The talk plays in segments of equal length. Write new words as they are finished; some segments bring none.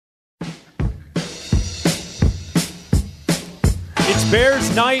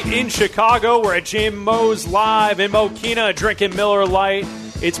Bears night in Chicago. We're at Jamos live in Mokina, drinking Miller Lite.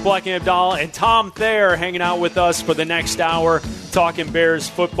 It's Bleck Abdalla and Tom Thayer hanging out with us for the next hour, talking Bears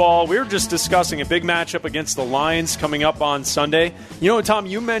football. We were just discussing a big matchup against the Lions coming up on Sunday. You know, Tom,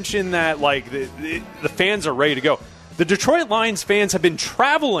 you mentioned that the fans are ready to go. The Detroit Lions fans have been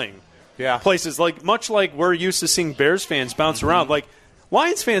traveling places, much like we're used to seeing Bears fans bounce around.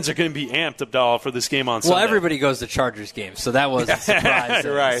 Lions fans are going to be amped, Abdalla, for this game on Sunday. Well, everybody goes to Chargers games, so that wasn't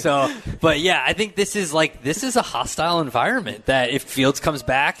surprising. Right. So, but yeah, I think this is a hostile environment. That if Fields comes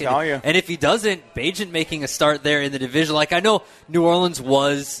back, and if he doesn't, Bagent making a start there in the division. I know New Orleans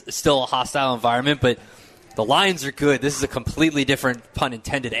was still a hostile environment, but the Lions are good. This is a completely different, pun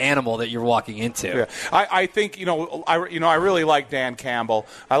intended, animal that you're walking into. Yeah. I think I really like Dan Campbell.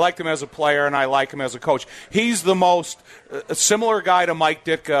 I like him as a player, and I like him as a coach. He's the most similar guy to Mike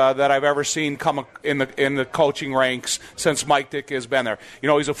Ditka that I've ever seen come in the coaching ranks since Mike Ditka has been there.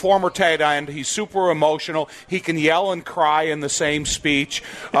 He's a former tight end. He's super emotional. He can yell and cry in the same speech.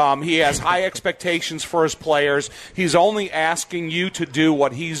 He has high expectations for his players. He's only asking you to do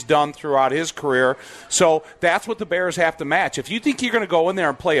what he's done throughout his career. So that's what the Bears have to match. If you think you're going to go in there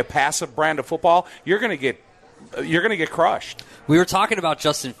and play a passive brand of football, you're going to get crushed. We were talking about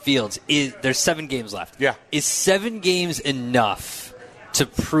Justin Fields. There's 7 games left. Yeah. Is 7 games enough to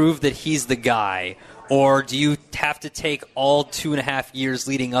prove that he's the guy, or do you have to take all 2.5 years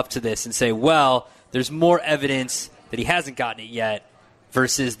leading up to this and say, well, there's more evidence that he hasn't gotten it yet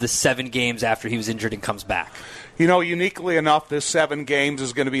versus the 7 games after he was injured and comes back? Uniquely enough, this 7 games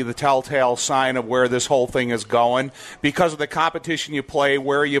is going to be the telltale sign of where this whole thing is going because of the competition you play,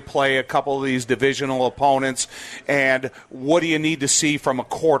 where you play a couple of these divisional opponents, and what do you need to see from a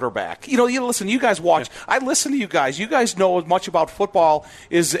quarterback. Listen, you guys watch. I listen to you guys. You guys know as much about football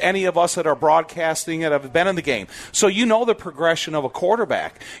as any of us that are broadcasting and have been in the game. So you know the progression of a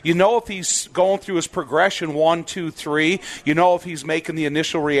quarterback. You know if he's going through his progression 1, 2, 3. You know if he's making the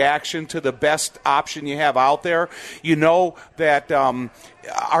initial reaction to the best option you have out there. You know that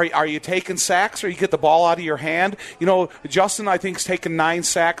are you taking sacks or you get the ball out of your hand? Justin, I think, is taking 9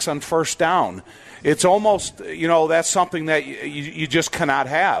 sacks on first down. It's almost, that's something that you just cannot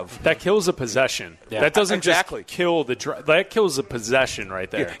have. That kills a possession. Yeah. That doesn't just kill that kills a possession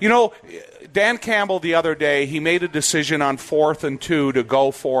right there. Dan Campbell the other day, he made a decision on 4th and 2 to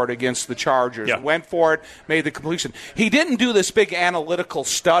go for it against the Chargers. Yeah. Went for it, made the completion. He didn't do this big analytical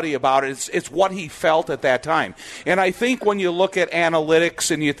study about it. It's what he felt at that time. And I think when you look at analytics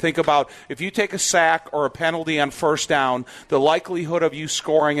and you think about if you take a sack or a penalty on first down, the likelihood of you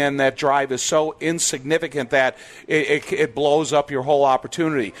scoring in that drive is so insignificant that it blows up your whole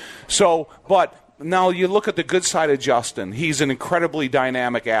opportunity. But now you look at the good side of Justin. He's an incredibly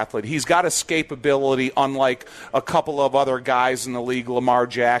dynamic athlete. He's got escapability, unlike a couple of other guys in the league, Lamar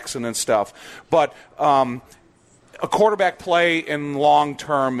Jackson and stuff. But a quarterback play in long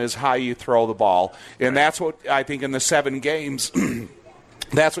term is how you throw the ball. And that's what I think in the 7 games,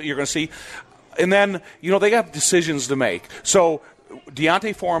 that's what you're going to see. And then, they have decisions to make. So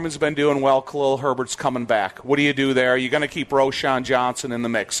Deontay Foreman's been doing well. Khalil Herbert's coming back. What do you do there? You're going to keep Roschon Johnson in the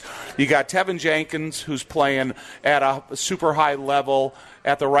mix. You got Tevin Jenkins, who's playing at a super high level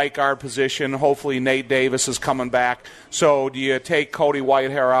at the right guard position. Hopefully Nate Davis is coming back. So do you take Cody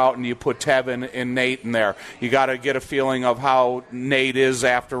Whitehair out and you put Tevin and Nate in there? You got to get a feeling of how Nate is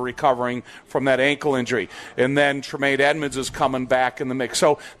after recovering from that ankle injury. And then Tremaine Edmonds is coming back in the mix.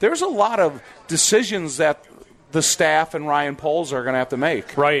 So there's a lot of decisions that the staff and Ryan Poles are going to have to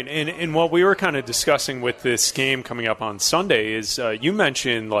make. Right, and what we were kind of discussing with this game coming up on Sunday is you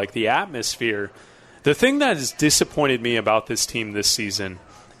mentioned the atmosphere. The thing that has disappointed me about this team this season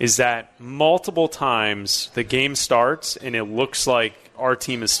is that multiple times the game starts and it looks like our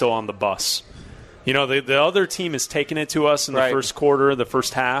team is still on the bus. The other team is taking it to us in the first quarter, the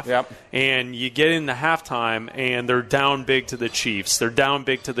first half, and you get into halftime, and they're down big to the Chiefs. They're down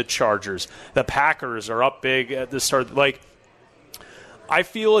big to the Chargers. The Packers are up big at the start. I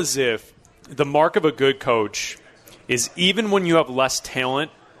feel as if the mark of a good coach is even when you have less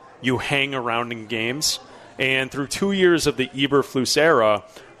talent, you hang around in games. And through 2 years of the Eberflus era,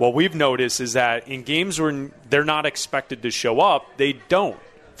 what we've noticed is that in games where they're not expected to show up, they don't,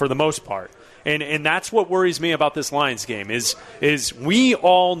 for the most part. And that's what worries me about this Lions game is we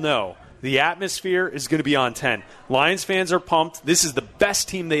all know the atmosphere is going to be on 10. Lions fans are pumped. This is the best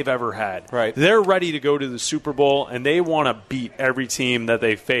team they've ever had. Right. They're ready to go to the Super Bowl, and they want to beat every team that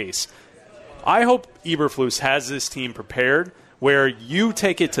they face. I hope Eberflus has this team prepared where you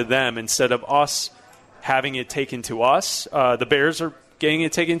take it to them instead of us having it taken to us. The Bears are getting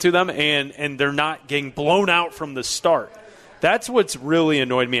it taken to them, and they're not getting blown out from the start. That's what's really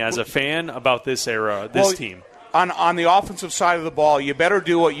annoyed me as a fan about this era, this team. On the offensive side of the ball, you better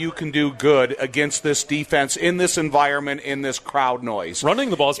do what you can do good against this defense in this environment, in this crowd noise. Running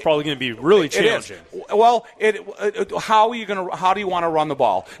the ball is probably going to be really challenging. Well, how do you want to run the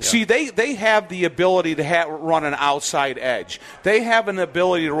ball? Yeah. See, they have the ability to run an outside edge. They have an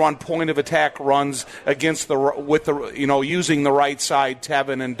ability to run point of attack runs against using the right side,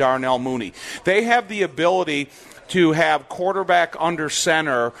 Tevin and Darnell Mooney. They have the ability to have quarterback under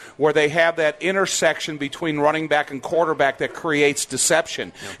center where they have that intersection between running back and quarterback that creates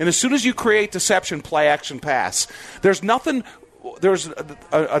deception. Yep. And as soon as you create deception, play, action, pass. There's an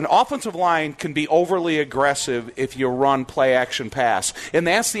offensive line can be overly aggressive if you run play, action, pass. And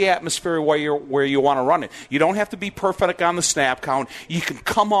that's the atmosphere where you want to run it. You don't have to be perfect on the snap count. You can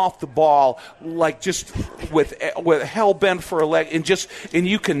come off the ball like just with hell bent for a leg and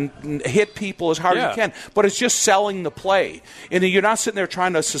you can hit people as hard as you can. But it's just selling the play. And you're not sitting there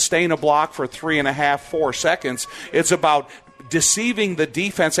trying to sustain a block for 3.5, 4 seconds. It's about deceiving the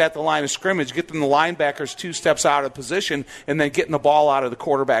defense at the line of scrimmage, getting the linebackers 2 steps out of position, and then getting the ball out of the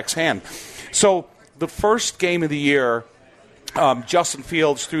quarterback's hand. So the first game of the year, Justin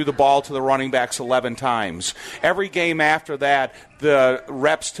Fields threw the ball to the running backs 11 times. Every game after that, the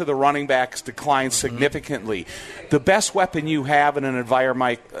reps to the running backs declined significantly. The best weapon you have in an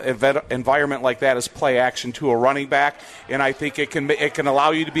environment like that is play action to a running back, and I think it can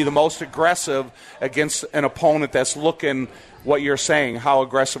allow you to be the most aggressive against an opponent that's looking what you're saying. How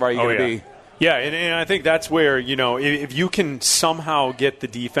aggressive are you going to be? Yeah, and I think that's where, if you can somehow get the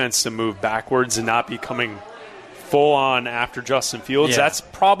defense to move backwards and not be coming full on after Justin Fields, that's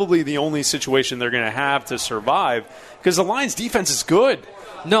probably the only situation they're going to have to survive because the Lions' defense is good.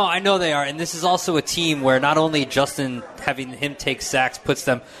 No, I know they are, and this is also a team where not only Justin having him take sacks puts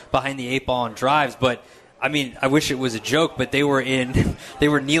them behind the 8 ball on drives, but I mean, I wish it was a joke, but they were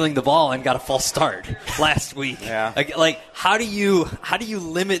kneeling the ball and got a false start last week. Yeah. Like how do you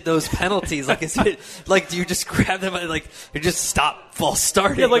limit those penalties? Like, is it like, do you just grab them and you just stop false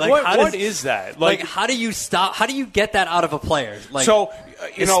starting? Yeah, what is that? Like, how do you stop? How do you get that out of a player? Like, so.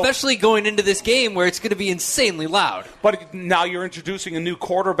 Especially going into this game where it's going to be insanely loud. But now you're introducing a new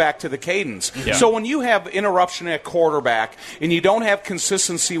quarterback to the cadence. Yeah. So when you have interruption at quarterback and you don't have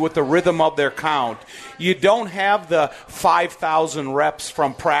consistency with the rhythm of their count, you don't have the 5,000 reps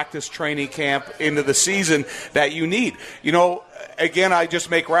from practice training camp into the season that you need. Again, I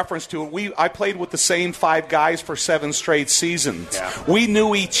just make reference to it. I played with the same 5 guys for 7 straight seasons. Yeah. We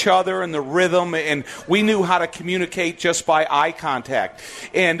knew each other and the rhythm, and we knew how to communicate just by eye contact.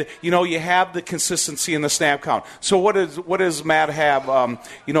 And you have the consistency in the snap count. So what does Matt have?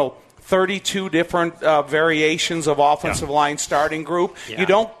 32 different variations of offensive line starting group.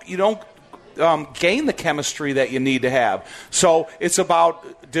 Yeah. You don't gain the chemistry that you need to have. So it's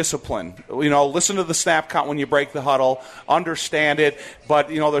about discipline. Listen to the snap count when you break the huddle, understand it, but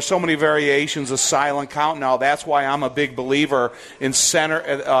there's so many variations of silent count now. That's why I'm a big believer in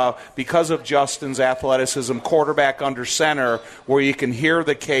center because of Justin's athleticism, quarterback under center, where you can hear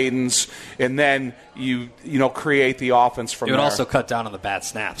the cadence and then you create the offense from there. It would also cut down on the bad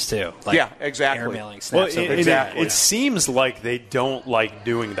snaps too. Yeah, exactly. Airmailing snaps. Exactly. It seems like they don't like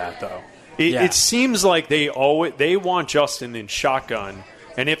doing that though. It seems like they want Justin in shotgun,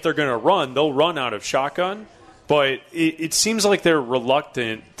 and if they're going to run, they'll run out of shotgun. But it seems like they're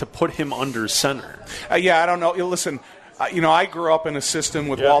reluctant to put him under center. I don't know. Listen, I grew up in a system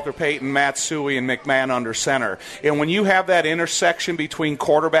with Walter Payton, Matt Suhey, and McMahon under center. And when you have that intersection between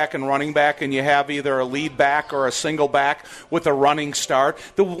quarterback and running back, and you have either a lead back or a single back with a running start,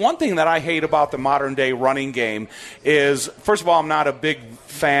 the one thing that I hate about the modern-day running game is, first of all, I'm not a big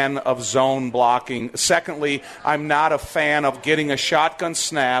fan of zone blocking. Secondly, I'm not a fan of getting a shotgun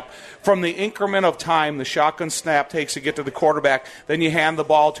snap. From the increment of time the shotgun snap takes to get to the quarterback, then you hand the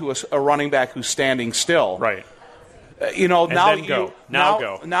ball to a running back who's standing still. Right. Now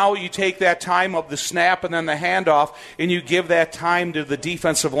you take that time of the snap and then the handoff, and you give that time to the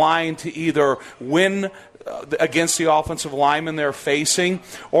defensive line to either win against the offensive lineman they're facing,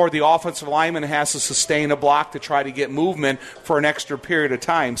 or the offensive lineman has to sustain a block to try to get movement for an extra period of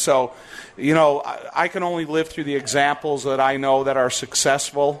time. So, I can only live through the examples that I know that are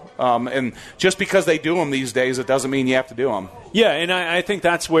successful, and just because they do them these days, it doesn't mean you have to do them. Yeah, and I think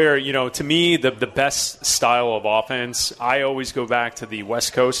that's where, to me, the best style of offense, I always go back to the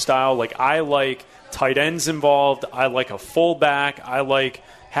West Coast style. Like, I like tight ends involved. I like a fullback. I like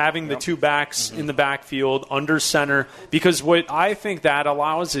having the 2 backs in the backfield under center, because what I think that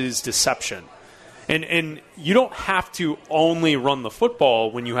allows is deception. And you don't have to only run the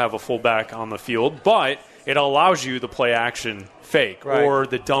football when you have a fullback on the field, but it allows you the play action fake or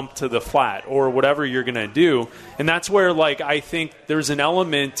the dump to the flat or whatever you're going to do. And that's where, like, I think there's an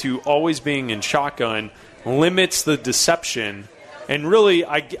element to always being in shotgun limits the deception. And really,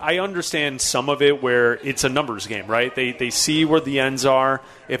 I understand some of it where it's a numbers game, right? They see where the ends are.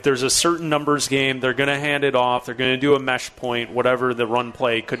 If there's a certain numbers game, they're going to hand it off. They're going to do a mesh point, whatever the run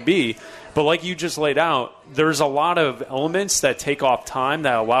play could be. But like you just laid out, there's a lot of elements that take off time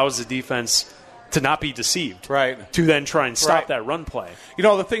that allows the defense to not be deceived, to then try and stop that run play. You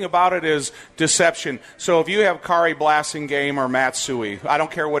know, the thing about it is deception. So if you have Kari Blasingame or Matsui, I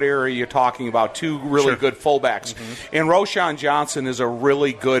don't care what area you're talking about, two really good fullbacks. And Roshan Johnson is a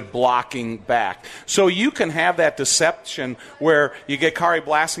really good blocking back. So you can have that deception where you get Kari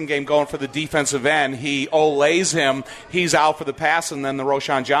Blasingame going for the defensive end, he olays him, he's out for the pass, and then the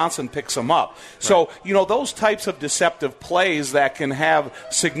Roshan Johnson picks him up. So, you know, those types of deceptive plays that can have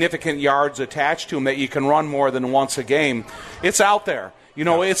significant yards attached to them that you can run more than once a game, it's out there. You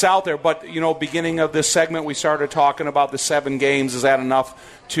know, it's out there. But, you know, beginning of this segment, we started talking about the 7 games. Is that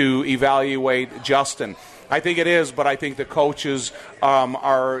enough to evaluate Justin? I think it is, but I think the coaches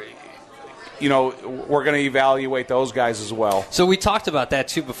are, you know, we're going to evaluate those guys as well. So we talked about that,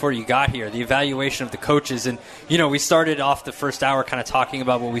 too, before you got here, the evaluation of the coaches. And, you know, we started off the first hour kind of talking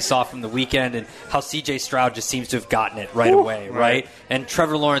about what we saw from the weekend and how C.J. Stroud just seems to have gotten it right away, right? And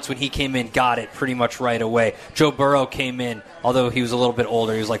Trevor Lawrence, when he came in, got it pretty much right away. Joe Burrow came in, although he was a little bit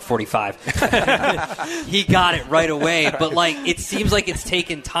older. He was like 45. He got it right away. But, like, it seems like it's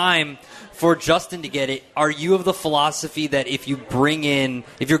taken time for Justin to get it. Are you of the philosophy that if you're going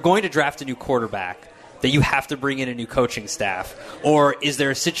to draft a new quarterback, that you have to bring in a new coaching staff? Or is there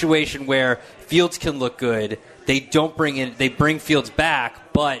a situation where Fields can look good, they bring Fields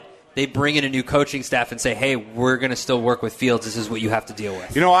back, but they bring in a new coaching staff and say, hey, we're going to still work with Fields. This is what you have to deal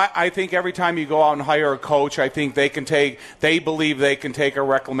with. You know, I think every time you go out and hire a coach, I think they believe they can take a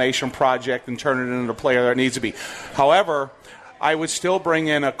reclamation project and turn it into a player that needs to be. However, I would still bring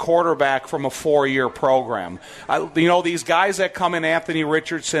in a quarterback from a 4-year program. You know, these guys that come in, Anthony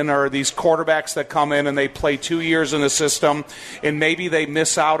Richardson, or these quarterbacks that come in and they play 2 years in the system, and maybe they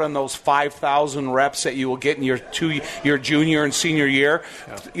miss out on those 5,000 reps that you will get in your junior and senior year.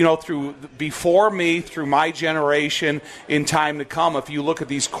 Yeah. You know, through my generation, in time to come, if you look at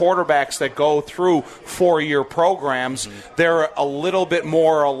these quarterbacks that go through 4-year programs, they're a little bit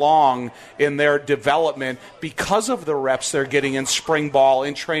more along in their development because of the reps they're getting in spring ball,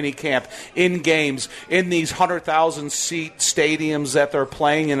 in training camp, in games, in these 100,000-seat stadiums that they're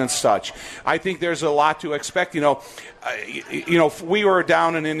playing in and such. I think there's a lot to expect. You know, we were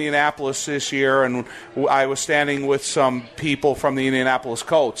down in Indianapolis this year, and I was standing with some people from the Indianapolis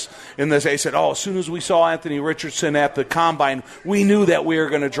Colts, and they said, as soon as we saw Anthony Richardson at the Combine, we knew that we were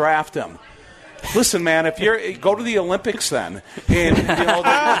going to draft him. Listen, man, go to the Olympics then, and get the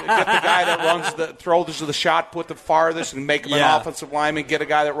guy that throws the shot, put the farthest, and make him an offensive lineman. Get a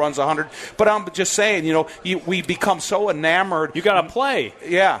guy that runs 100. But I'm just saying, we become so enamored. You got to play.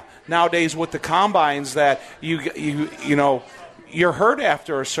 Yeah, nowadays with the combines that you're hurt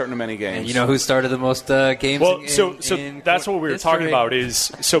after a certain many games. And you know who started the most games? Well, so that's what we were talking about.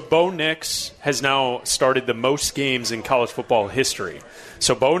 Bo Nix has now started the most games in college football history.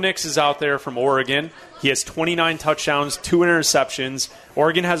 So Bo Nix is out there from Oregon. He has 29 touchdowns, 2 interceptions.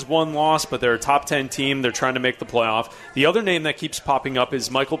 Oregon has 1 loss, but they're a top 10 team. They're trying to make the playoff. The other name that keeps popping up is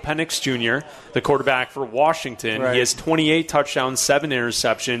Michael Penix Jr., the quarterback for Washington. Right. He has 28 touchdowns, 7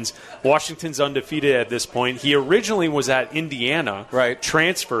 interceptions. Washington's undefeated at this point. He originally was at Indiana,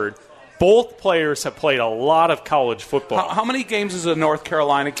 transferred. Both players have played a lot of college football. How many games has a North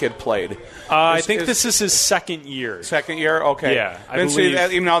Carolina kid played? I think this is his second year. Second year? Okay. Yeah, I believe. See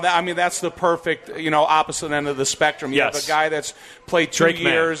that, that's the perfect, opposite end of the spectrum. You have a guy that's played 2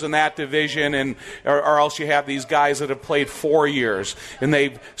 years in that division, or else you have these guys that have played 4 years, and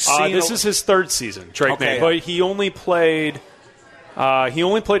they've seen. This is his 3rd season, Drake May, but he only played.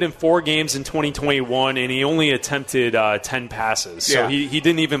 In 4 games in 2021, and he only attempted 10 passes. So he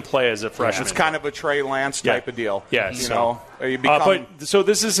didn't even play as a freshman. It's kind of a Trey Lance type of deal. Yeah. So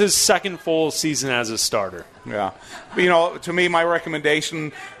this is his second full season as a starter. Yeah. To me, my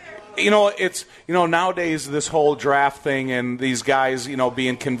recommendation, It's nowadays this whole draft thing and these guys,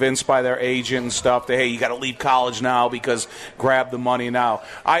 being convinced by their agent and stuff that, hey, you got to leave college now because grab the money now.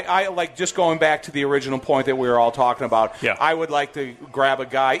 I like, just going back to the original point that we were all talking about. Yeah. I would like to grab a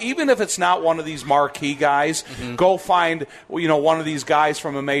guy, even if it's not one of these marquee guys. Go find one of these guys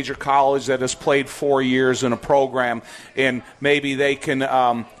from a major college that has played 4 years in a program, and maybe they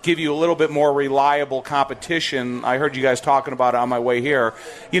can give you a little bit more reliable competition. I heard you guys talking about it on my way here.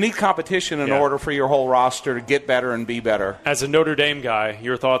 You need competition in order for your whole roster to get better and be better. As a Notre Dame guy,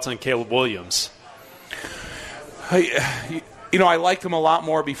 your thoughts on Caleb Williams? I liked him a lot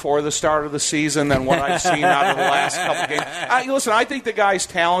more before the start of the season than what I've seen out of the last couple games. Listen, I think the guy's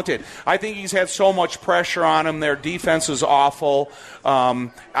talented. I think he's had so much pressure on him. Their defense is awful.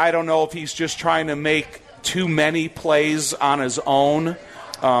 I don't know if he's just trying to make too many plays on his own.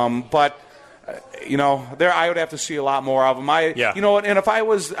 But I would have to see a lot more of him. And if I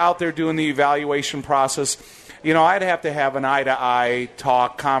was out there doing the evaluation process, I'd have to have an eye-to-eye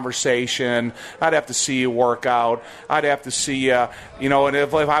talk, conversation. I'd have to see you work out. I'd have to see, and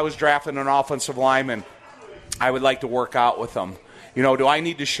if I was drafting an offensive lineman, I would like to work out with them. Do I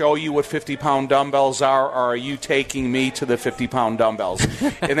need to show you what 50-pound dumbbells are, or are you taking me to the 50-pound dumbbells?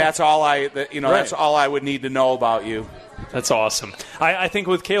 And that's all that's all I would need to know about you. That's awesome. I think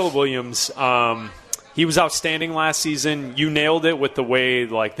with Caleb Williams, he was outstanding last season. You nailed it with the way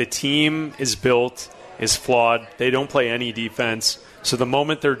the team is built is flawed. They don't play any defense. So the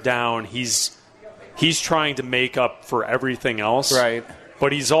moment they're down, he's trying to make up for everything else. Right.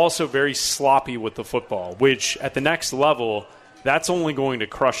 But he's also very sloppy with the football, which at the next level, that's only going to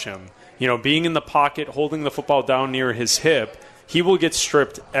crush him. Being in the pocket, holding the football down near his hip, he will get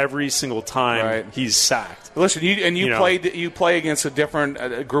stripped every single time he's sacked. Listen, you play against a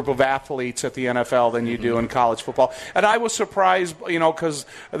different group of athletes at the NFL than you do in college football. And I was surprised, because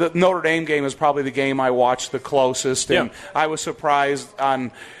the Notre Dame game is probably the game I watched the closest. And I was surprised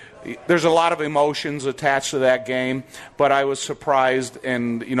on – there's a lot of emotions attached to that game, but I was surprised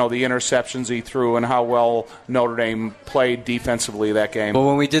in the interceptions he threw and how well Notre Dame played defensively that game. But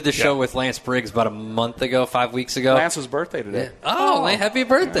when we did the show with Lance Briggs about a month ago, 5 weeks ago, Lance's birthday today. Oh, happy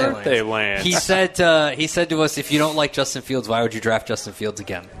birthday, Lance! He said to us, if you don't like Justin Fields, why would you draft Justin Fields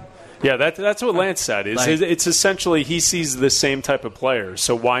again? Yeah, that's what Lance said. It's essentially he sees the same type of player,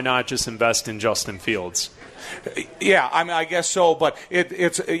 so why not just invest in Justin Fields? Yeah, I guess so, but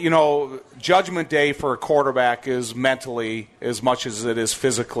it's judgment day for a quarterback is mentally as much as it is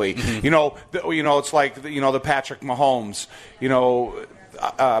physically. It's like the Patrick Mahomes.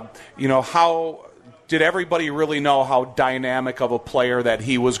 How did everybody really know how dynamic of a player that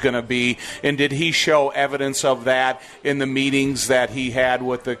he was going to be, and did he show evidence of that in the meetings that he had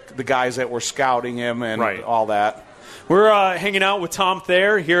with the guys that were scouting him and all that? We're hanging out with Tom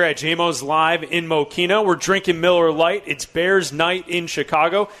Thayer here at Jamos Live in Mokina. We're drinking Miller Lite. It's Bears night in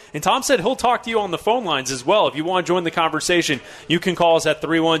Chicago. And Tom said he'll talk to you on the phone lines as well. If you want to join the conversation, you can call us at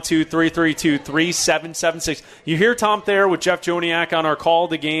 312-332-3776. You hear Tom Thayer with Jeff Joniak on our Call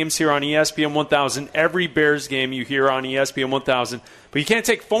of the Games here on ESPN 1000. Every Bears game you hear on ESPN 1000. But you can't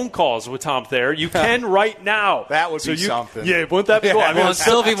take phone calls with Tom Thayer. You can right now. That would be something. Yeah, wouldn't that be cool? I mean,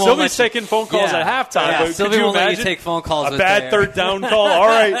 Sylvie's taking phone calls at halftime. Yeah, but Sylvie won't let you take phone calls a with bad Thayer. Third down call. All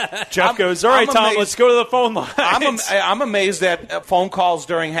right. Jeff goes, all right, Tom, amazed. let's go to the phone line. I'm amazed at phone calls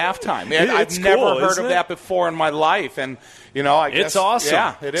during halftime. I've never heard of that before in my life. And, I guess. It's awesome.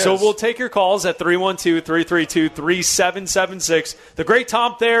 Yeah, it is. So we'll take your calls at 312-332-3776. The great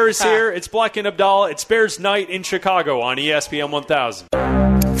Tom Thayer is here. It's Bleck and Abdalla. It's Bears night in Chicago on ESPN 1000.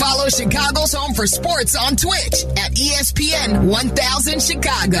 Follow Chicago's Home for Sports on Twitch at ESPN 1000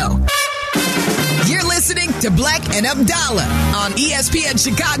 Chicago. You're listening to Bleck and Abdalla on ESPN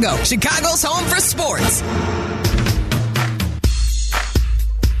Chicago, Chicago's Home for Sports.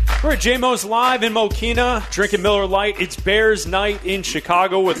 We're at Jamos Live in Mokina, drinking Miller Lite. It's Bears night in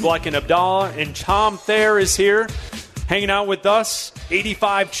Chicago with Bleck and Abdalla, and Tom Thayer is here hanging out with us,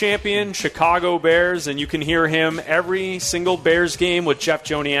 85 champion Chicago Bears, and you can hear him every single Bears game with Jeff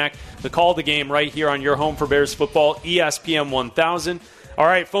Joniak. The Call of the Game right here on your home for Bears football, ESPN 1000. All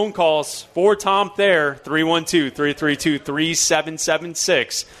right, phone calls for Tom Thayer,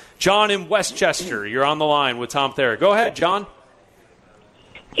 312-332-3776. John in Westchester, you're on the line with Tom Thayer. Go ahead, John.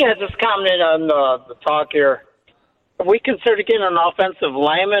 Yeah, just commenting on the talk here. If we consider getting an offensive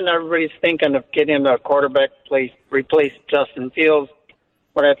lineman, everybody's thinking of getting a quarterback replace Justin Fields.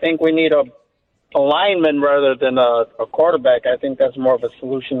 But I think we need a lineman rather than a quarterback. I think that's more of a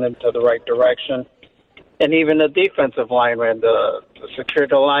solution into the right direction. And even a defensive lineman, to secure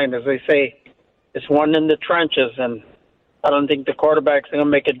the line, as they say, it's one in the trenches. And I don't think the quarterback's going to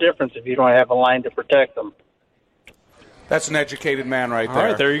make a difference if you don't have a line to protect them. That's an educated man right there. All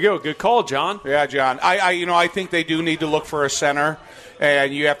right, there you go. Good call, John. Yeah, John. I think they do need to look for a center,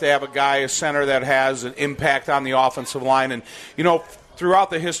 and you have to have a center that has an impact on the offensive line. And,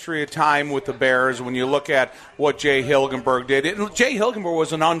 throughout the history of time with the Bears, when you look at what Jay Hilgenberg did, Jay Hilgenberg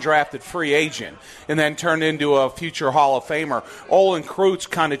was an undrafted free agent and then turned into a future Hall of Famer. Olin Kreutz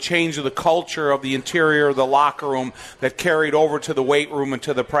kind of changed the culture of the interior of the locker room that carried over to the weight room and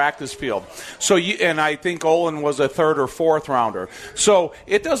to the practice field. And I think Olin was a third or fourth rounder. So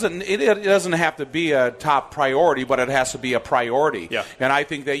it doesn't have to be a top priority, but it has to be a priority. Yeah. And I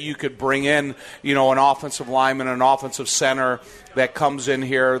think that you could bring in, an offensive lineman, an offensive center that comes in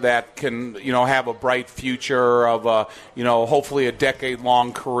here that can, have a bright future of, hopefully a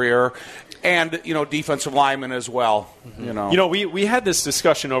decade-long career, and, defensive linemen as well. Mm-hmm. We had this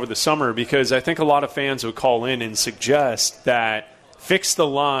discussion over the summer because I think a lot of fans would call in and suggest that fix the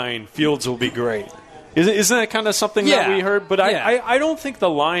line, Fields will be great. Isn't that kind of something that we heard? But I don't think the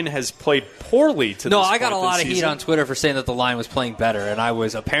line has played poorly to this point. No, I got a lot of heat on Twitter for saying that the line was playing better, and I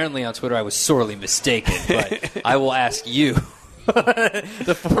was apparently on Twitter I was sorely mistaken. But I will ask you,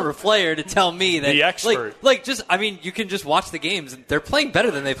 the former player, to tell me that the expert. You can just watch the games and they're playing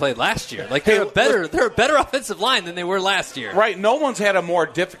better than they played last year. They're a better offensive line than they were last year. Right. No one's had a more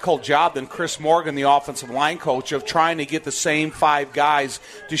difficult job than Chris Morgan, the offensive line coach, of trying to get the same five guys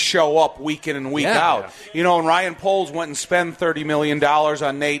to show up week in and week out. Yeah. And Ryan Poles went and spent $30 million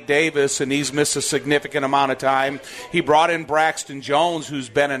on Nate Davis, and he's missed a significant amount of time. He brought in Braxton Jones, who's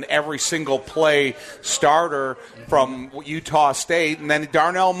been an every single play starter from Utah State, and then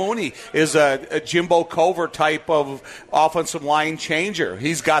Darnell Mooney is a Jimbo Covert type of offensive line changer.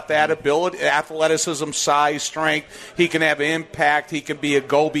 He's got that ability, athleticism, size, strength. He can have impact. He can be a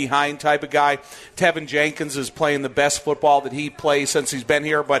go-behind type of guy. Tevin Jenkins is playing the best football that he plays since he's been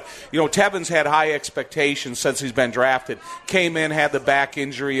here, but Tevin's had high expectations since he's been drafted. Came in, had the back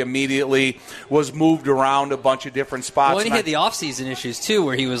injury immediately, was moved around a bunch of different spots. Well, and he had the offseason issues too,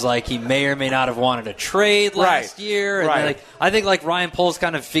 where he was he may or may not have wanted a trade last year, and then, I think Ryan Poles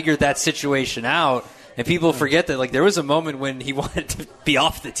kind of figured that situation out, and people forget that there was a moment when he wanted to be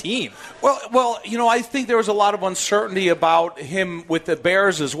off the team. Well, I think there was a lot of uncertainty about him with the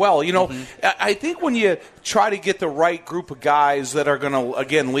Bears as well. I think when you try to get the right group of guys that are going to,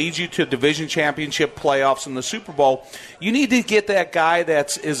 again, lead you to division championship playoffs and the Super Bowl, you need to get that guy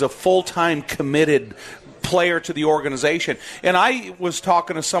is a full-time committed player to the organization. And I was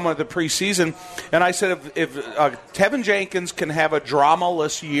talking to someone at the preseason, and I said if Tevin Jenkins can have a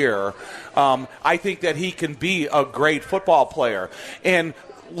dramaless year, I think that he can be a great football player. And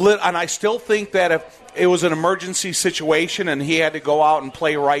I still think that if it was an emergency situation and he had to go out and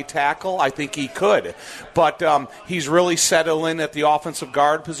play right tackle, I think he could. But he's really settled in at the offensive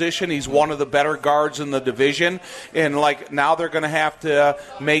guard position. He's one of the better guards in the division. And now they're going to have to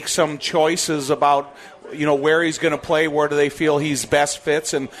make some choices about where he's going to play, where do they feel he's best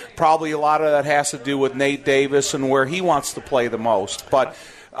fits, and probably a lot of that has to do with Nate Davis and where he wants to play the most. But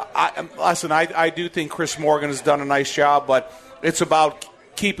I do think Chris Morgan has done a nice job, but it's about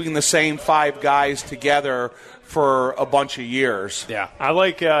keeping the same five guys together for a bunch of years. Yeah, I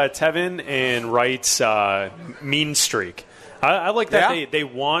like Tevin and Wright's mean streak. I like that they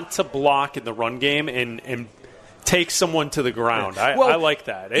want to block in the run game and take someone to the ground. I like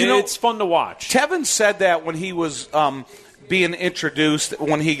that. It's fun to watch. Tevin said that when he was being introduced,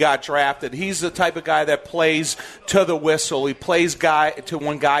 when he got drafted. He's the type of guy that plays to the whistle. He plays to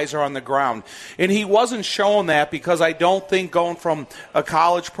when guys are on the ground. And he wasn't showing that because I don't think going from a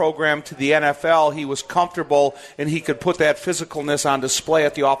college program to the NFL, he was comfortable and he could put that physicalness on display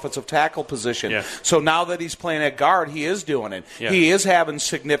at the offensive tackle position. Yeah. So now that he's playing at guard, he is doing it. Yeah. He is having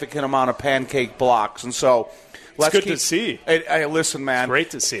significant amount of pancake blocks. And so it's good to see. Listen, man. It's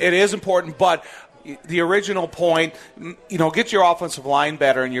great to see. It is important, but the original point, get your offensive line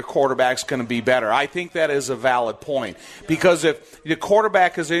better and your quarterback's going to be better. I think that is a valid point because if the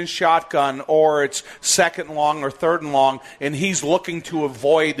quarterback is in shotgun or it's second and long or third and long and he's looking to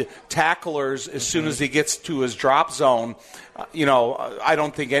avoid tacklers as soon as he gets to his drop zone, I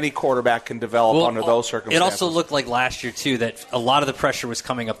don't think any quarterback can develop under those circumstances. It also looked like last year, too, that a lot of the pressure was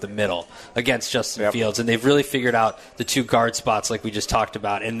coming up the middle against Justin Fields, and they've really figured out the two guard spots like we just talked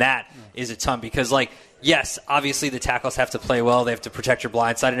about, and that is a ton because, yes, obviously the tackles have to play well. They have to protect your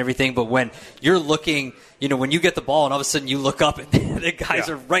blind side and everything. But when you're looking, when you get the ball and all of a sudden you look up and the guys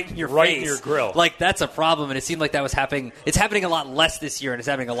are right in your face. Right in your grill. Like, that's a problem. And it seemed like that was happening. It's happening a lot less this year, and it's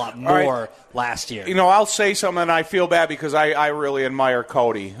happening a lot more last year. I'll say something, and I feel bad because I really admire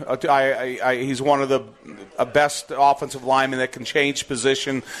Cody. He's one of the best offensive linemen that can change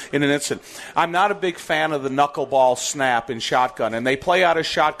position in an instant. I'm not a big fan of the knuckleball snap in shotgun, and they play out of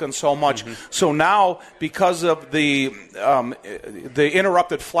shotgun so much. Mm-hmm. So now, because of the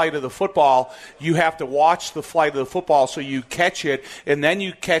interrupted flight of the football, you have to watch the flight of the football so you catch it, and then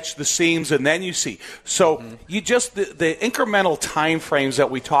you catch the seams, and then you see. So you just the incremental time frames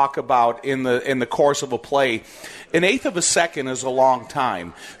that we talk about in the course of a play. An eighth of a second is a long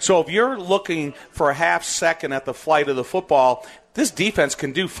time. So if you're looking for a half second at the flight of the football, this defense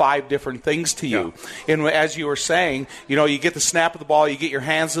can do 5 different things to you. Yeah. And as you were saying, you get the snap of the ball, you get your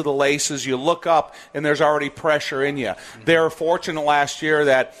hands to the laces, you look up, and there's already pressure in you. Mm-hmm. They were fortunate last year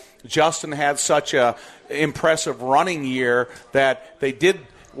that Justin had such a impressive running year that they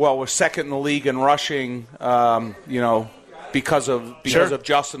were second in the league in rushing, because of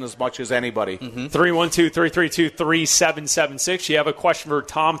Justin as much as anybody. 312-332-3776. You have a question for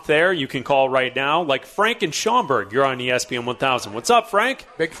Tom Thayer, you can call right now. Like Frank in Schaumburg, you're on ESPN 1000. What's up, Frank?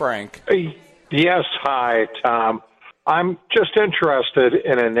 Big Frank. Yes, hi, Tom. I'm just interested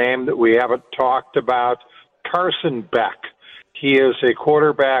in a name that we haven't talked about, Carson Beck. He is a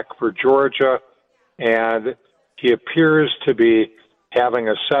quarterback for Georgia, and he appears to be having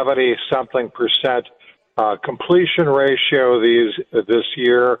a 70-something% completion ratio this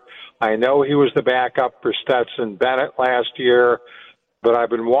year. I know he was the backup for Stetson Bennett last year, but I've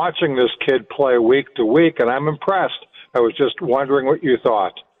been watching this kid play week to week, and I'm impressed. I was just wondering what you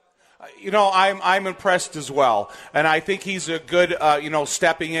thought. I'm impressed as well, and I think he's a good,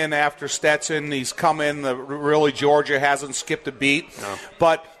 stepping in after Stetson. He's come in. Really, Georgia hasn't skipped a beat,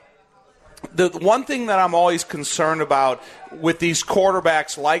 but the one thing that I'm always concerned about with these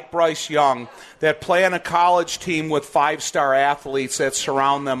quarterbacks like Bryce Young that play on a college team with 5-star athletes that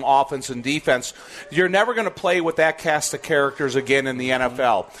surround them offense and defense, you're never going to play with that cast of characters again in the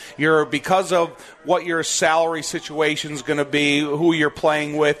NFL. Because of what your salary situation is going to be, who you're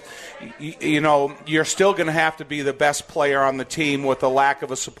playing with, you're still going to have to be the best player on the team with a lack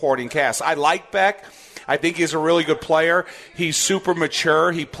of a supporting cast. I like Beck. I think he's a really good player. He's super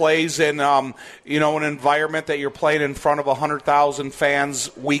mature. He plays in, an environment that you're playing in front of 100,000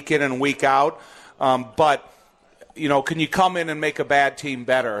 fans week in and week out. But can you come in and make a bad team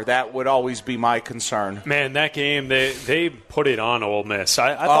better? That would always be my concern. Man, that game, they put it on Ole Miss.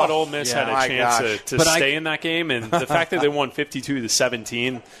 I thought Ole Miss had a chance to stay in that game, and the fact that they won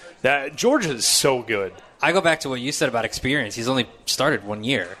 52-17, that Georgia is so good. I go back to what you said about experience. He's only started 1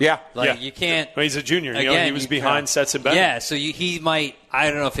 year. Yeah. You can't. Well, he's a junior. He was behind Stetson Bennett. Yeah, so he might. I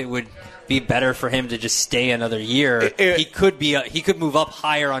don't know if it would be better for him to just stay another year. He could move up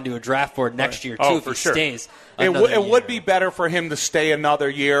higher onto a draft board next year too if he stays. It would be better for him to stay another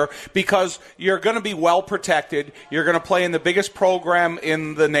year because you're going to be well protected. You're going to play in the biggest program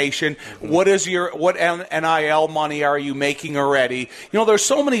in the nation. Mm-hmm. What NIL money are you making already? There's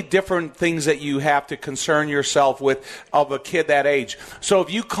so many different things that you have to concern yourself with of a kid that age. So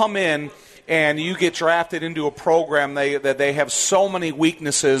if you come in and you get drafted into a program that they have so many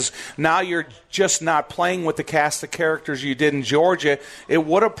weaknesses, now you're just not playing with the cast of characters you did in Georgia. It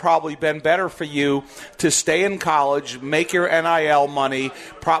would have probably been better for you to stay in college, make your NIL money,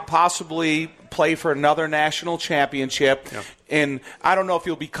 possibly play for another national championship. Yeah. And I don't know if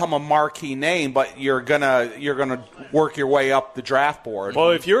you'll become a marquee name, but you're gonna work your way up the draft board.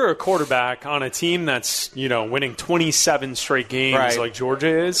 Well, if you're a quarterback on a team that's winning 27 straight games like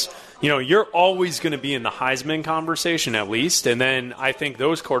Georgia is, you're always going to be in the Heisman conversation at least. And then I think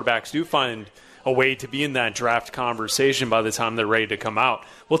those quarterbacks do find a way to be in that draft conversation by the time they're ready to come out.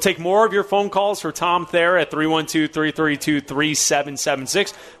 We'll take more of your phone calls for Tom Thayer at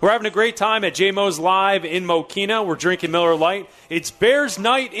 312-332-3776. We're having a great time at Jamos Live in Mokina. We're drinking Miller Lite. It's Bears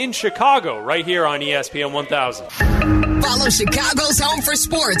night in Chicago right here on ESPN 1000. Follow Chicago's Home for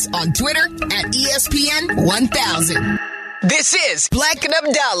Sports on Twitter at ESPN 1000. This is Bleck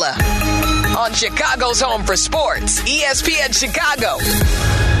Abdalla on Chicago's Home for Sports, ESPN Chicago.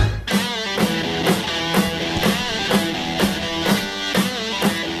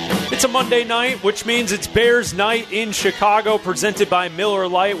 It's a Monday night, which means it's Bears night in Chicago, presented by Miller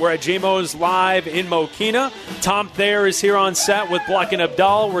Lite. We're at Jamos Live in Mokina. Tom Thayer is here on set with Bleck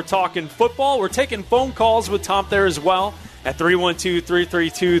Abdalla. We're talking football. We're taking phone calls with Tom Thayer as well at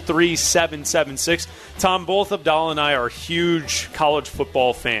 312-332-3776. Tom, both Abdalla and I are huge college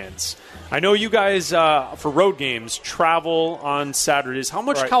football fans. I know you guys, for road games, travel on Saturdays. How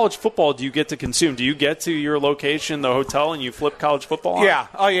much college football do you get to consume? Do you get to your location, the hotel, and you flip college football on? Yeah.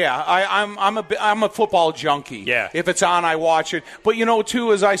 Oh, yeah. I'm a football junkie. Yeah. If it's on, I watch it. But,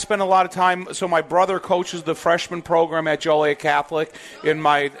 too, is I spend a lot of time. So my brother coaches the freshman program at Joliet Catholic, and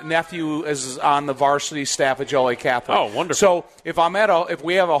my nephew is on the varsity staff at Joliet Catholic. Oh, wonderful. So if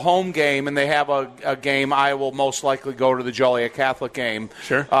we have a home game and they have a game, I will most likely go to the Joliet Catholic game.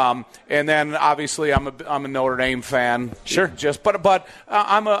 Sure. And then obviously I'm a Notre Dame fan. Sure. But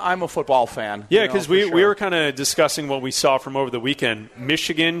I'm a football fan. Yeah, because we were kind of discussing what we saw from over the weekend.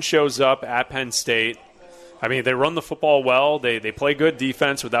 Michigan shows up at Penn State. I mean, they run the football well. They play good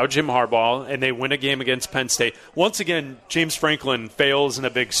defense without Jim Harbaugh, and they win a game against Penn State. Once again, James Franklin fails in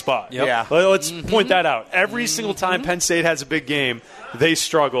a big spot. Yep. Yeah. Let's point that out. Every single time Penn State has a big game, they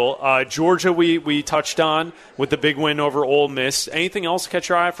struggle. Georgia, we touched on with the big win over Ole Miss. Anything else catch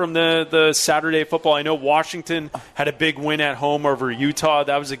your eye from the Saturday football? I know Washington had a big win at home over Utah.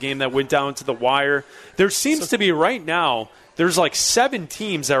 That was a game that went down to the wire. There seems to be right now, there's like 7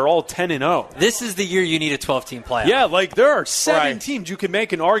 teams that are all 10-0. This is the year you need a 12-team playoff. Yeah, like there are 7 teams you can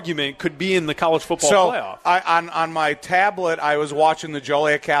make an argument could be in the college football playoff. On my tablet, I was watching the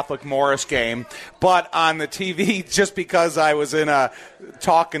Joliet Catholic Morris game, but on the TV, just because I was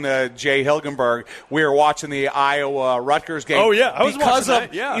talking to Jay Hilgenberg, we were watching the Iowa-Rutgers game. Oh, yeah, I was watching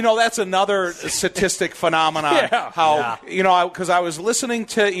that. Yeah. That's another statistic phenomenon. Because I was listening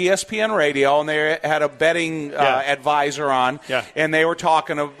to ESPN Radio, and they had a betting advisor on, and they were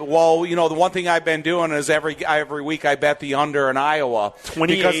talking of, the one thing I've been doing is every week I bet the under in Iowa.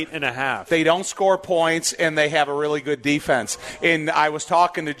 28.5. They don't score points, and they have a really good defense. And I was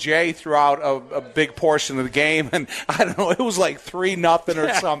talking to Jay throughout a big portion of the game, and I don't know, it was like 3-0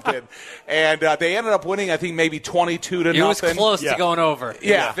 or something. And they ended up winning, I think, maybe 22-0. It was close to going over.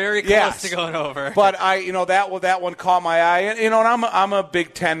 Yeah. It was very close to going over. But that one caught my eye. And I'm a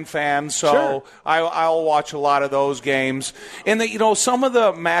Big Ten fan, so I'll watch a lot of those games. And some of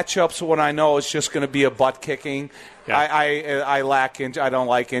the matchups when I know it's just going to be a butt kicking, I don't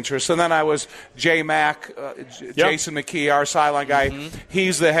like interest. And then I was Jason McKee, our sideline guy. Mm-hmm.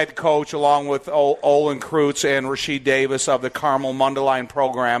 He's the head coach along with Olin Kreutz and Rasheed Davis of the Carmel Mundelein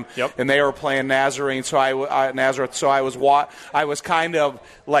program. Yep. And they were playing Nazarene, Nazareth. So I was kind of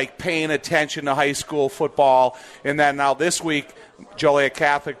like paying attention to high school football. And then now this week, Joliet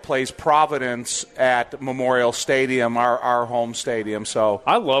Catholic plays Providence at Memorial Stadium, our home stadium. So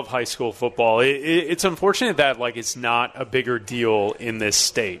I love high school football. It's unfortunate that it's not a bigger deal in this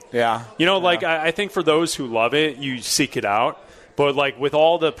state. Yeah. I think for those who love it, you seek it out. But with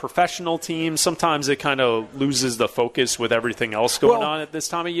all the professional teams, sometimes it kind of loses the focus with everything else going on at this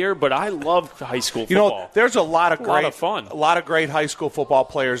time of year. But I love high school football. There's a lot of fun. A lot of great high school football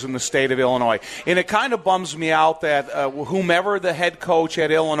players in the state of Illinois. And it kind of bums me out that whomever the head coach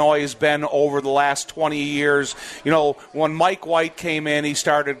at Illinois has been over the last 20 years, when Mike White came in, he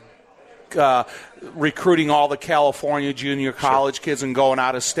started recruiting all the California junior college kids and going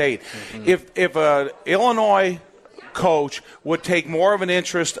out of state. Mm-hmm. If a Illinois coach would take more of an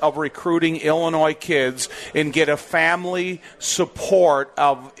interest of recruiting Illinois kids and get a family support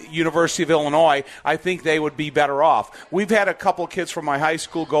of University of Illinois, I think they would be better off. We've had a couple kids from my high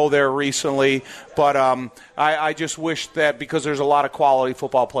school go there recently, but I just wish that because there's a lot of quality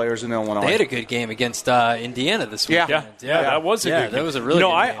football players in Illinois. They had a good game against Indiana this weekend. Yeah, that was a good game. That was a really good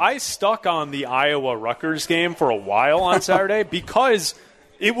game. I stuck on the Iowa-Rutgers game for a while on Saturday because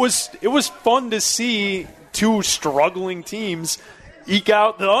it was fun to see two struggling teams eke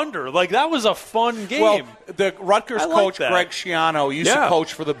out the under. That was a fun game. Well, the Rutgers coach, Greg Schiano, used to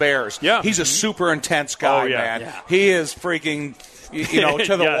coach for the Bears. Yeah. He's a super intense guy, man. Yeah. He is freaking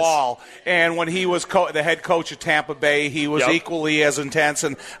to the wall. And when he was the head coach of Tampa Bay, he was equally as intense,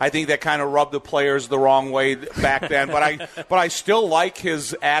 and I think that kind of rubbed the players the wrong way back then. But I still like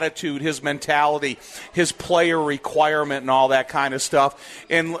his attitude, his mentality, his player requirement, and all that kind of stuff.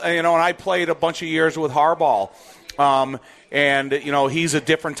 And and I played a bunch of years with Harbaugh. And, he's a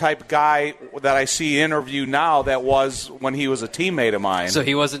different type of guy that I see interviewed now that was when he was a teammate of mine. So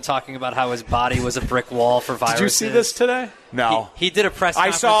he wasn't talking about how his body was a brick wall for viruses? Did you see this today? No. He did a press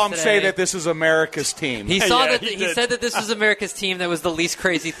conference I saw him today. Say that this is America's team. He said that this was America's team. That was the least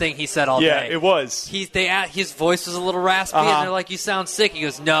crazy thing he said all day. Yeah, it was. His voice was a little raspy, and they're like, "You sound sick." He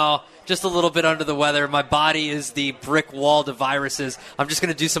goes, "No, just a little bit under the weather. My body is the brick wall to viruses. I'm just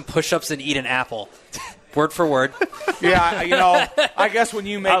going to do some push-ups and eat an apple." word for word. Yeah, I guess when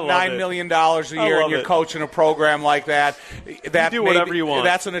you make $9 million a year and you're coaching a program like that, you do whatever you want.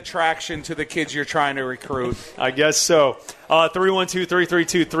 That's an attraction to the kids you're trying to recruit. I guess so.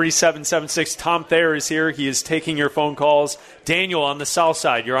 312-332-3776. Tom Thayer is here. He is taking your phone calls. Daniel on the south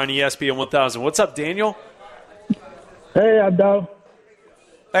side. You're on ESPN 1000. What's up, Daniel? Hey, Abdul.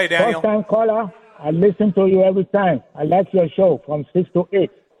 Hey, Daniel. First-time caller. I listen to you every time. I like your show from 6 to 8.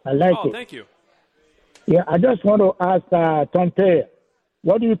 I like it. Oh, thank you. Yeah, I just want to ask Tom Thayer,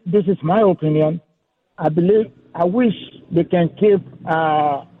 this is my opinion. I wish they can keep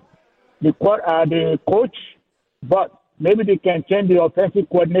the coach, but maybe they can change the offensive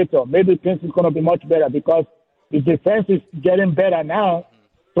coordinator. Maybe things is going to be much better because the defense is getting better now,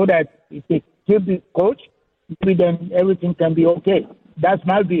 so that if they keep the coach, maybe then everything can be okay. That's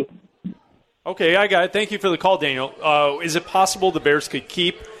my view. Okay, I got it. Thank you for the call, Daniel. Is it possible the Bears could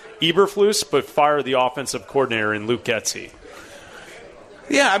keep Eberflus but fire the offensive coordinator in Luke Getsy?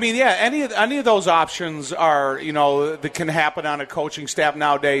 Yeah, any of those options are, that can happen on a coaching staff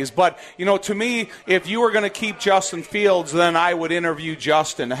nowadays. But, to me, if you were going to keep Justin Fields, then I would interview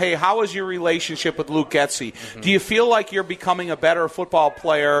Justin. Hey, how is your relationship with Luke Getsy? Mm-hmm. Do you feel like you're becoming a better football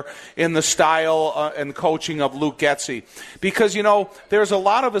player in the style and coaching of Luke Getsy? Because, there's a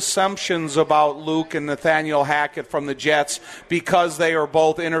lot of assumptions about Luke and Nathaniel Hackett from the Jets because they are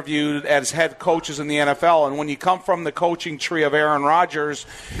both interviewed as head coaches in the NFL. And when you come from the coaching tree of Aaron Rodgers,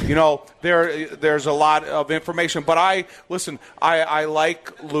 there's a lot of information. But I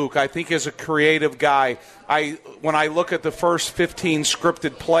like Luke. I think he's a creative guy. When I look at the first 15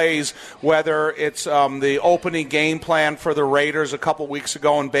 scripted plays, whether it's the opening game plan for the Raiders a couple weeks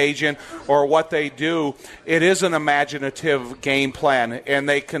ago in Beijing or what they do, it is an imaginative game plan, and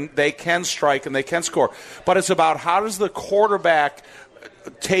they can strike and they can score. But it's about how does the quarterback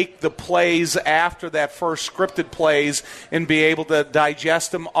take the plays after that first scripted plays and be able to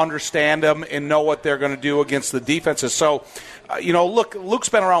digest them, understand them, and know what they're going to do against the defenses. So, Luke's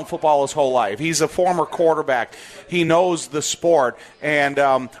been around football his whole life. He's a former quarterback. He knows the sport. And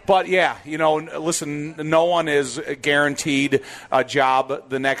but, yeah, listen, no one is guaranteed a job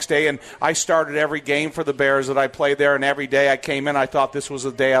the next day. And I started every game for the Bears that I played there, and every day I came in, I thought this was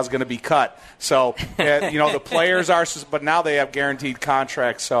the day I was going to be cut. So, the players are, but now they have guaranteed contracts.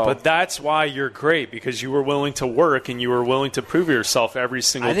 So, but that's why you're great, because you were willing to work and you were willing to prove yourself every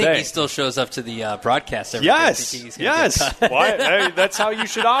single day. I think he still shows up to the broadcast every day. Yes. Why? Hey, that's how you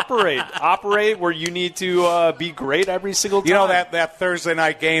should operate. Operate where you need to be great every single time. That Thursday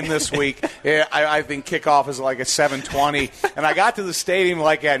night game this week, I think kickoff is like at 7:20, and I got to the stadium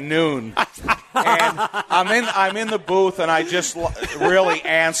like at noon. And I'm in the booth, and I just really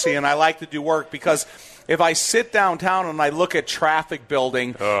antsy, and I like to do work because if I sit downtown and I look at traffic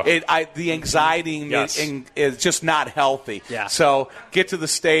building, the anxiety is just not healthy. Yeah. So get to the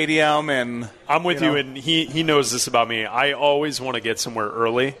stadium and I'm with you, and he knows this about me. I always want to get somewhere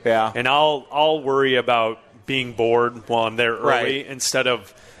early. Yeah. And I'll worry about being bored while I'm there early instead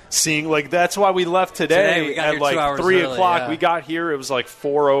of seeing, that's why we left today we got at here 2 3 early, o'clock. yeah. We got here, it was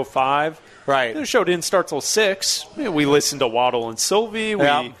 4:05. Right. The show didn't start till 6. We listened to Waddle and Sylvie.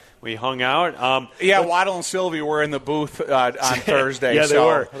 We hung out. Waddle and Sylvie were in the booth on Thursday. Yeah, they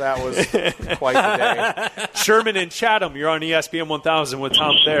were. That was quite the day. Sherman in Chatham, you're on ESPN 1000 with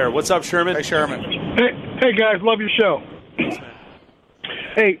Tom Thayer. What's up, Sherman? Hey, Sherman. Hey guys, love your show.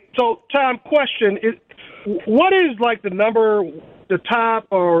 Hey, so Tom, question is, what is the top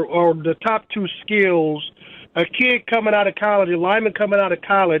or the top 2 skills a kid coming out of college, a lineman coming out of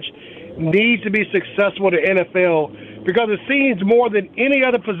college, needs to be successful in the NFL? Because it seems more than any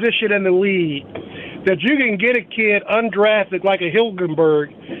other position in the league that you can get a kid undrafted like a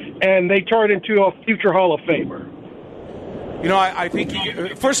Hilgenberg and they turn into a future Hall of Famer. I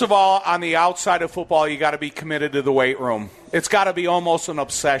think, first of all, on the outside of football, you got to be committed to the weight room. It's got to be almost an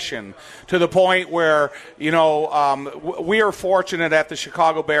obsession to the point where, we are fortunate at the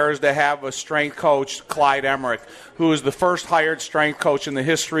Chicago Bears to have a strength coach, Clyde Emmerich, who is the first hired strength coach in the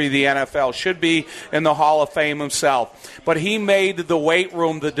history of the NFL, should be in the Hall of Fame himself. But he made the weight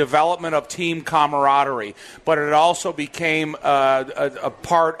room the development of team camaraderie, but it also became a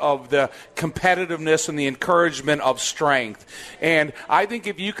part of the competitiveness and the encouragement of strength. And I think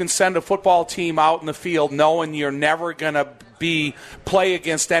if you can send a football team out in the field knowing you're never going to play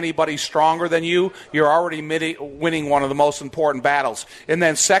against anybody stronger than you, you're already winning one of the most important battles. And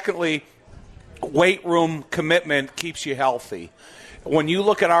then secondly, weight room commitment keeps you healthy. when you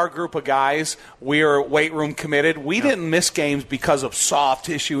look at our group of guys, we are weight room committed. We didn't miss games because of soft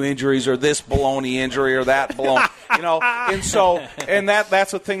tissue injuries or this baloney injury or that baloney, and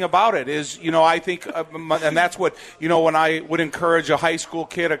that's the thing about it is, I think, and that's what, when I would encourage a high school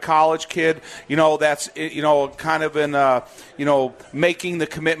kid, a college kid, that's, kind of in, making the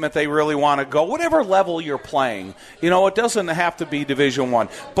commitment they really want to go, whatever level you're playing. It doesn't have to be Division I,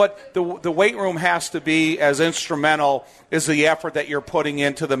 but the weight room has to be as instrumental as the effort that you're putting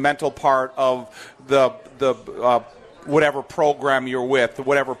into the mental part of the whatever program you're with,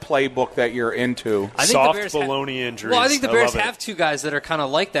 whatever playbook that you're into. Soft baloney injuries. Well, I think the Bears have two guys that are kind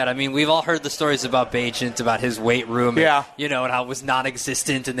of like that. I mean, we've all heard the stories about Bajent, about his weight room, and how it was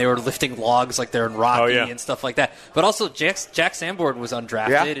non-existent, and they were lifting logs like they're in Rocky and stuff like that. But also, Jack Sanborn was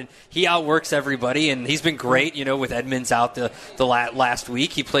undrafted, and he outworks everybody, and he's been great, with Edmonds out the last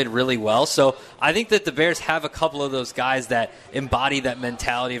week. He played really well. So I think that the Bears have a couple of those guys that embody that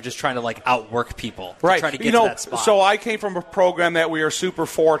mentality of just trying to, outwork people. Right. Try to get to that spot. So I came from a program that we are super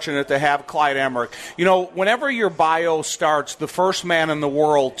fortunate to have Clyde Emmerich. Whenever your bio starts, the first man in the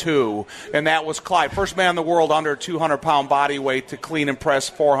world, too, and that was Clyde. First man in the world under 200-pound body weight to clean and press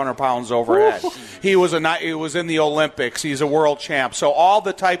 400 pounds overhead. He was in the Olympics. He's a world champ. So all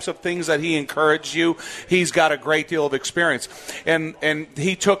the types of things that he encouraged you, he's got a great deal of experience. And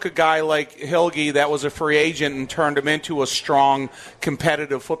he took a guy like Hilge that was a free agent and turned him into a strong,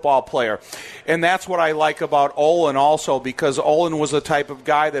 competitive football player. And that's what I like about Olin also, because Olin was the type of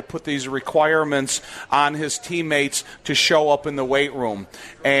guy that put these requirements on his teammates to show up in the weight room.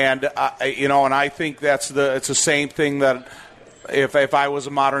 And and I think it's the same thing that if I was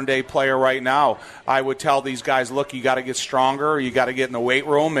a modern day player right now, I would tell these guys, look, you got to get stronger, you got to get in the weight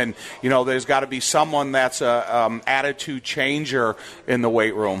room, and there's got to be someone that's a attitude changer in the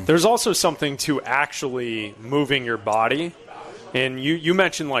weight room. There's also something to actually moving your body. And you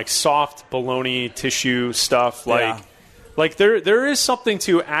mentioned soft baloney tissue stuff, like there is something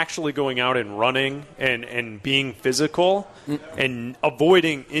to actually going out and running and being physical and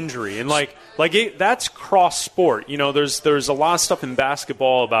avoiding injury, and that's cross sport. There's a lot of stuff in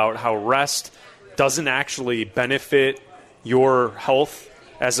basketball about how rest doesn't actually benefit your health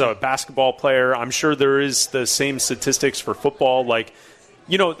as a basketball player. I'm sure there is the same statistics for football. I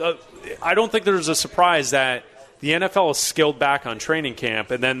don't think there's a surprise that the NFL is scaled back on training camp,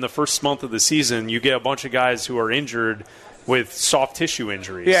 and then the first month of the season, you get a bunch of guys who are injured with soft tissue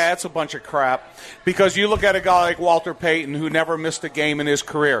injuries. Yeah, that's a bunch of crap. Because you look at a guy like Walter Payton, who never missed a game in his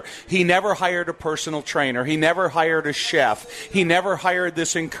career. He never hired a personal trainer. He never hired a chef. He never hired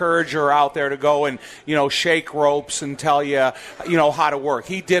this encourager out there to go and, shake ropes and tell you, how to work.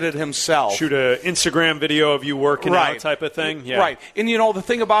 He did it himself. Shoot an Instagram video of you working out type of thing. Yeah. Right. And, the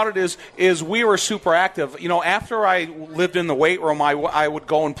thing about it is we were super active. After I lived in the weight room, I would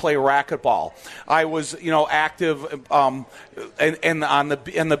go and play racquetball. I was, active and on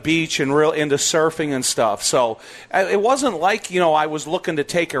the beach and real into surfing and stuff. So it wasn't like, I was looking to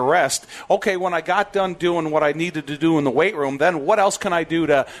take a rest. Okay, when I got done doing what I needed to do in the weight room, then what else can I do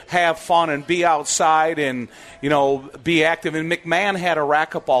to have fun and be outside and, be active? And McMahon had a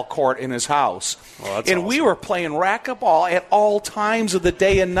racquetball court in his house. Well, that's and awesome. We were playing racquetball at all times of the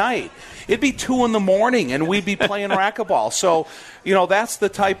day and night. It'd be 2 a.m, and we'd be playing racquetball. So, that's the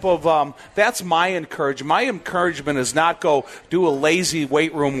type of that's my encouragement. My encouragement is not go do a lazy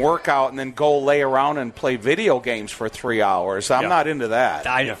weight room workout and then go lay around and play video games for 3 hours. I'm not into that.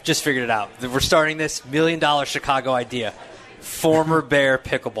 I just figured it out. We're starting this $1 million Chicago idea. Former Bear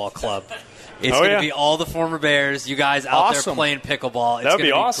Pickleball Club. It's going to be all the former Bears, you guys out there playing pickleball. It's That would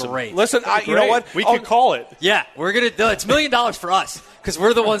be awesome. great. Listen, you know what? We could call it. Yeah, we're going to. It's $1 million for us because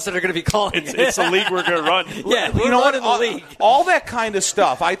we're the ones that are going to be calling it. It's a league we're going to run. Yeah, we're running the league. All that kind of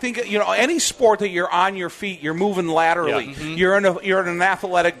stuff. I think any sport that you're on your feet, you're moving laterally. Yeah. Mm-hmm. You're in an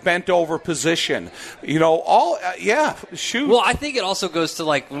athletic bent over position. Shoot. Well, I think it also goes to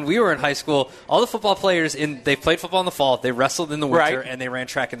when we were in high school. All the football players they played football in the fall, they wrestled in the winter, and they ran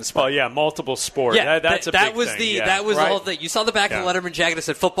track in the spring. Oh yeah, multiple sports. Yeah, that's a big thing. That was the whole thing. You saw the back of the Letterman jacket that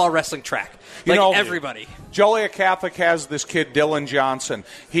said football, wrestling, track. Everybody. Joliet Catholic has this kid, Dylan Johnson.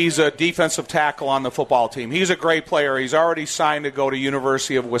 He's a defensive tackle on the football team. He's a great player. He's already signed to go to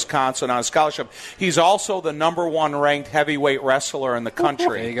University of Wisconsin on a scholarship. He's also the number 1 ranked heavyweight wrestler in the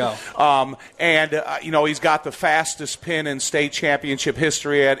country. There you go. He's got the fastest pin in state championship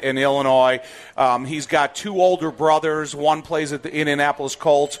history in Illinois. He's got 2 older brothers. One plays at the Indianapolis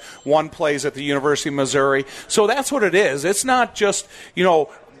Colts. One plays at the University of Missouri. So that's what it is. It's not just,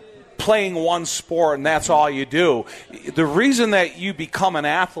 playing one sport and that's all you do. The reason that you become an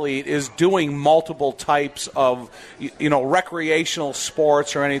athlete is doing multiple types of, recreational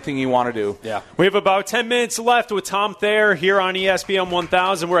sports or anything you want to do. Yeah. We have about 10 minutes left with Tom Thayer here on ESPN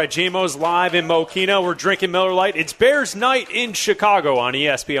 1000. We're at Jamos Live in Mokina. We're drinking Miller Lite. It's Bears night in Chicago on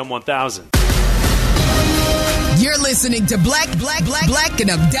ESPN 1000. You're listening to Bleck and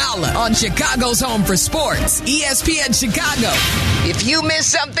Abdalla on Chicago's home for sports, ESPN Chicago. If you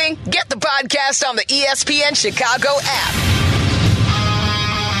missed something, get the podcast on the ESPN Chicago app.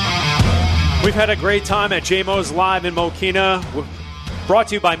 We've had a great time at Jamos Live in Mokina. Brought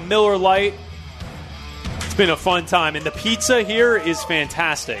to you by Miller Lite. It's been a fun time, and the pizza here is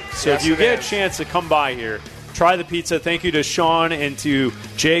fantastic. So yes, if you get a chance to come by here, try the pizza. Thank you to Sean and to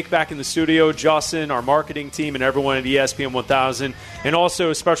Jake back in the studio, Justin, our marketing team, and everyone at ESPN 1000. And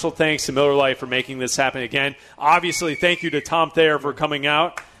also a special thanks to Miller Lite for making this happen again. Obviously, thank you to Tom Thayer for coming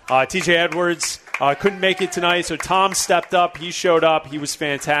out. TJ Edwards couldn't make it tonight, so Tom stepped up. He showed up. He was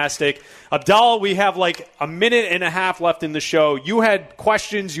fantastic. Abdalla, we have like a minute and a half left in the show. You had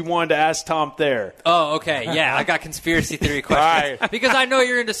questions you wanted to ask Tom Thayer. Oh, okay. Yeah, I got conspiracy theory questions. Right. Because I know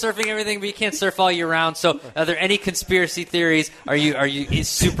you're into surfing and everything, but you can't surf all year round. So are there any conspiracy theories are you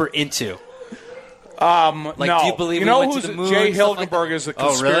super into? No. Do you believe who's to the moon, Jay Hilgenberg is the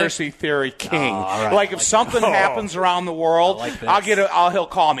conspiracy theory king. Right. Like if something happens around the world, he'll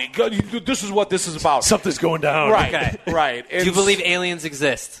call me. This is what this is about. Something's going down. Right. Okay. Right. Do you believe aliens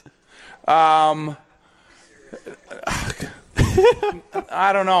exist? I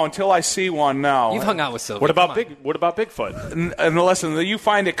don't know. Until I see one, no. You've hung out with Sylvie. What about Bigfoot? And listen, you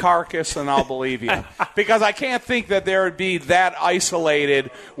find a carcass and I'll believe you. Because I can't think that there would be that isolated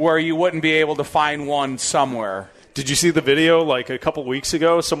where you wouldn't be able to find one somewhere. Did you see the video like a couple weeks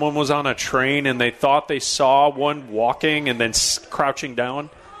ago? Someone was on a train and they thought they saw one walking and then crouching down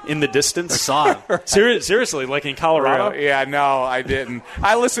in the distance. I saw him. Seriously, like in Colorado? Yeah, no, I didn't.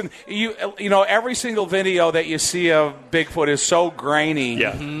 Listen, you know, every single video that you see of Bigfoot is so grainy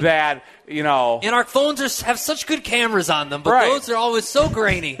that, you know. And our phones have such good cameras on them, but those are always so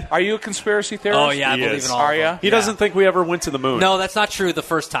grainy. Are you a conspiracy theorist? Oh, yeah, I believe in all Are of them. you? He doesn't think we ever went to the moon. No, that's not true the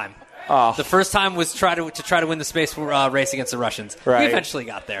first time. Oh. The first time was to try to win the space race against the Russians. Right. We eventually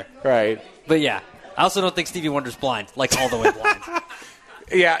got there. Right. But, yeah, I also don't think Stevie Wonder's blind, like all the way blind.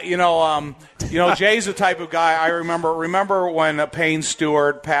 Yeah, Jay's the type of guy. I remember when Payne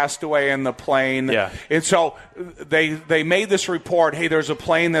Stewart passed away in the plane. Yeah. And so they made this report. Hey, there's a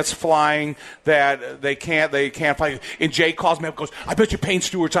plane that's flying that they can't fly. And Jay calls me up and goes, I bet you Payne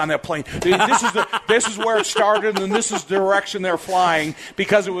Stewart's on that plane. This is where it started, and this is the direction they're flying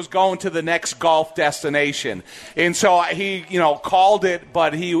because it was going to the next Gulf destination. And so he, called it,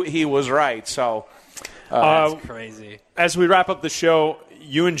 but he was right. So that's crazy. As we wrap up the show,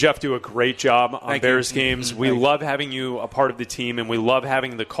 you and Jeff do a great job on Bears games. We love having you a part of the team, and we love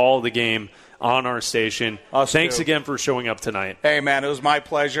having the call of the game on our station. Thanks again for showing up tonight. Hey, man, it was my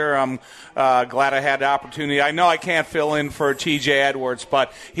pleasure. I'm glad I had the opportunity. I know I can't fill in for TJ Edwards,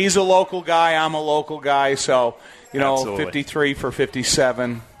 but he's a local guy. I'm a local guy. So, Absolutely. 53 for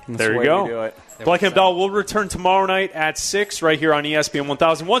 57. That's there the you way go. we do it. Bleck Abdalla will return tomorrow night at 6 right here on ESPN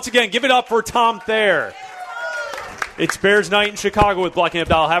 1000. Once again, give it up for Tom Thayer. It's Bears night in Chicago with Bleck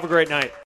Abdalla. Have a great night.